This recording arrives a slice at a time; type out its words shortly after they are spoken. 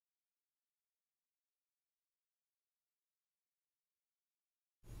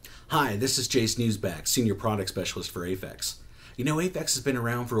Hi, this is Jace Newsback, Senior Product Specialist for Aphex. You know, Aphex has been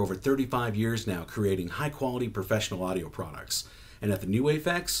around for over 35 years now, creating high-quality professional audio products. And at the new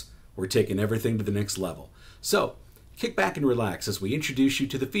Aphex, we're taking everything to the next level. So, kick back and relax as we introduce you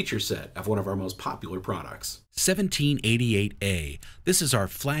to the feature set of one of our most popular products. 1788A. This is our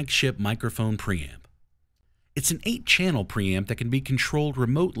flagship microphone preamp. It's an 8-channel preamp that can be controlled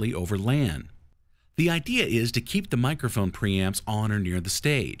remotely over LAN. The idea is to keep the microphone preamps on or near the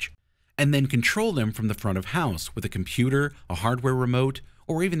stage, and then control them from the front of house with a computer, a hardware remote,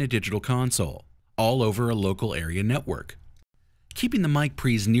 or even a digital console, all over a local area network. Keeping the mic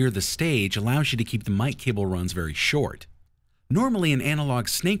pre's near the stage allows you to keep the mic cable runs very short. Normally an analog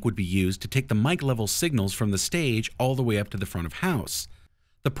snake would be used to take the mic level signals from the stage all the way up to the front of house.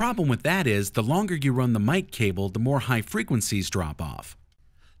 The problem with that is the longer you run the mic cable, the more high frequencies drop off.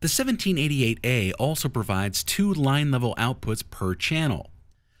 The 1788A also provides 2 line-level outputs per channel.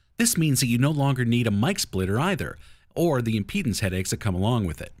 This means that you no longer need a mic splitter either, or the impedance headaches that come along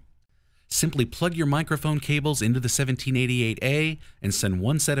with it. Simply plug your microphone cables into the 1788A and send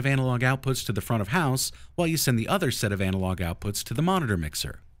one set of analog outputs to the front of house while you send the other set of analog outputs to the monitor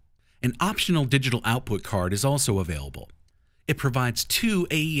mixer. An optional digital output card is also available. It provides 2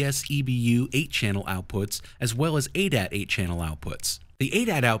 AES EBU 8-channel outputs as well as ADAT 8-channel outputs. The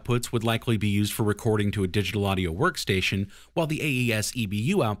ADAT outputs would likely be used for recording to a digital audio workstation, while the AES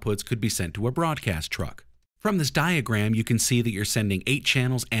EBU outputs could be sent to a broadcast truck. From this diagram, you can see that you're sending 8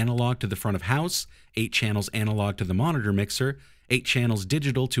 channels analog to the front of house, 8 channels analog to the monitor mixer, 8 channels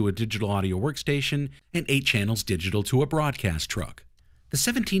digital to a digital audio workstation, and 8 channels digital to a broadcast truck. The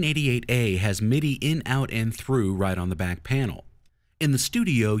 1788A has MIDI in, out, and through right on the back panel. In the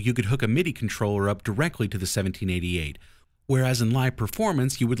studio, you could hook a MIDI controller up directly to the 1788, whereas in live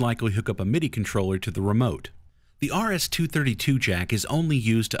performance, you would likely hook up a MIDI controller to the remote. The RS-232 jack is only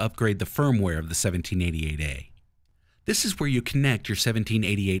used to upgrade the firmware of the 1788A. This is where you connect your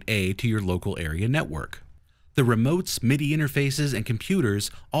 1788A to your local area network. The remotes, MIDI interfaces, and computers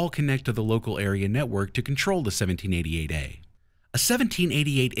all connect to the local area network to control the 1788A. A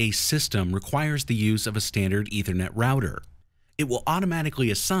 1788A system requires the use of a standard Ethernet router. It will automatically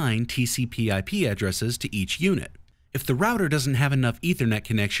assign TCP/IP addresses to each unit. If the router doesn't have enough Ethernet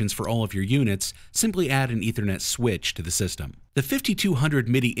connections for all of your units, simply add an Ethernet switch to the system. The 5200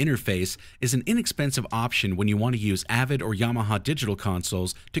 MIDI interface is an inexpensive option when you want to use Avid or Yamaha digital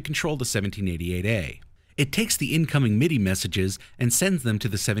consoles to control the 1788A. It takes the incoming MIDI messages and sends them to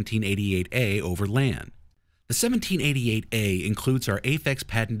the 1788A over LAN. The 1788A includes our Aphex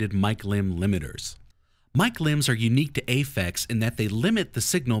patented mic limb limiters. Mic limbs are unique to Aphex in that they limit the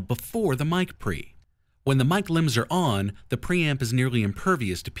signal before the mic pre. When the mic limbs are on, the preamp is nearly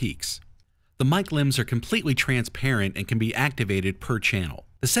impervious to peaks. The mic limbs are completely transparent and can be activated per channel.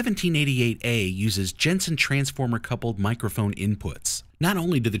 The 1788A uses Jensen transformer-coupled microphone inputs. Not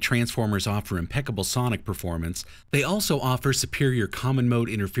only do the transformers offer impeccable sonic performance, they also offer superior common mode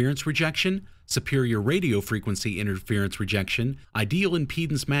interference rejection, superior radio frequency interference rejection, ideal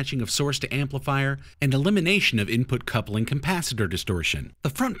impedance matching of source to amplifier, and elimination of input coupling capacitor distortion. The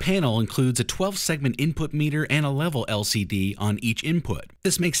front panel includes a 12-segment input meter and a level LCD on each input.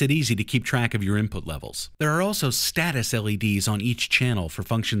 This makes it easy to keep track of your input levels. There are also status LEDs on each channel for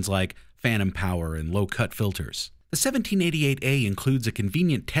functions like phantom power and low-cut filters. The 1788A includes a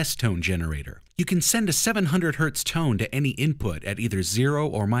convenient test tone generator. You can send a 700 Hz tone to any input at either 0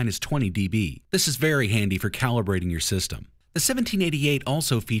 or -20 dB. This is very handy for calibrating your system. The 1788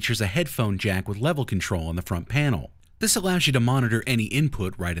 also features a headphone jack with level control on the front panel. This allows you to monitor any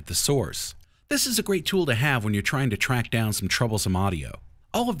input right at the source. This is a great tool to have when you're trying to track down some troublesome audio.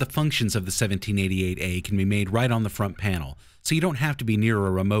 All of the functions of the 1788A can be made right on the front panel, so you don't have to be near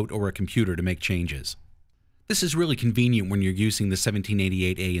a remote or a computer to make changes. This is really convenient when you're using the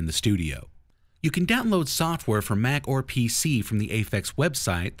 1788A in the studio. You can download software for Mac or PC from the Aphex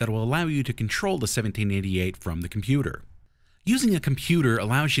website that will allow you to control the 1788 from the computer. Using a computer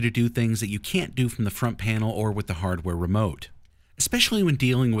allows you to do things that you can't do from the front panel or with the hardware remote. Especially when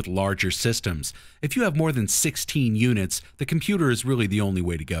dealing with larger systems. If you have more than 16 units, the computer is really the only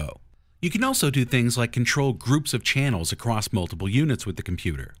way to go. You can also do things like control groups of channels across multiple units with the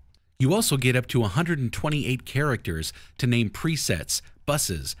computer. You also get up to 128 characters to name presets,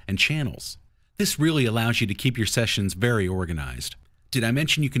 buses, and channels. This really allows you to keep your sessions very organized. Did I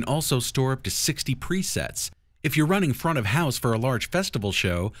mention you can also store up to 60 presets? If you're running front of house for a large festival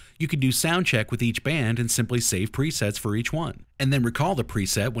show, you can do sound check with each band and simply save presets for each one, and then recall the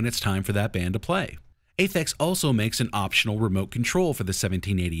preset when it's time for that band to play. Aphex also makes an optional remote control for the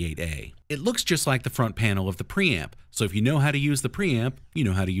 1788A. It looks just like the front panel of the preamp, so if you know how to use the preamp, you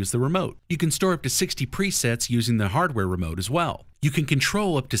know how to use the remote. You can store up to 60 presets using the hardware remote as well. You can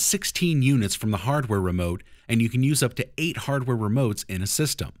control up to 16 units from the hardware remote, and you can use up to 8 hardware remotes in a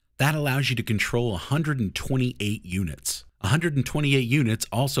system. That allows you to control 128 units. 128 units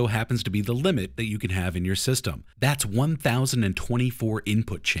also happens to be the limit that you can have in your system. That's 1,024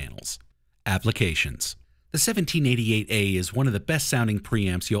 input channels. Applications. The 1788A is one of the best sounding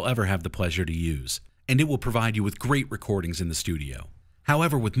preamps you'll ever have the pleasure to use, and it will provide you with great recordings in the studio.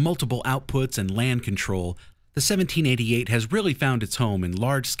 However, with multiple outputs and land control, the 1788 has really found its home in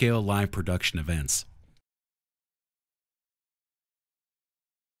large-scale live production events.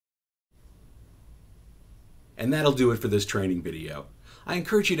 And that'll do it for this training video. I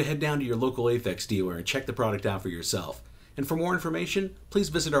encourage you to head down to your local Aphex dealer and check the product out for yourself. And for more information, please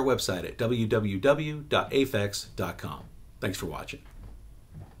visit our website at www.aphex.com. Thanks for watching.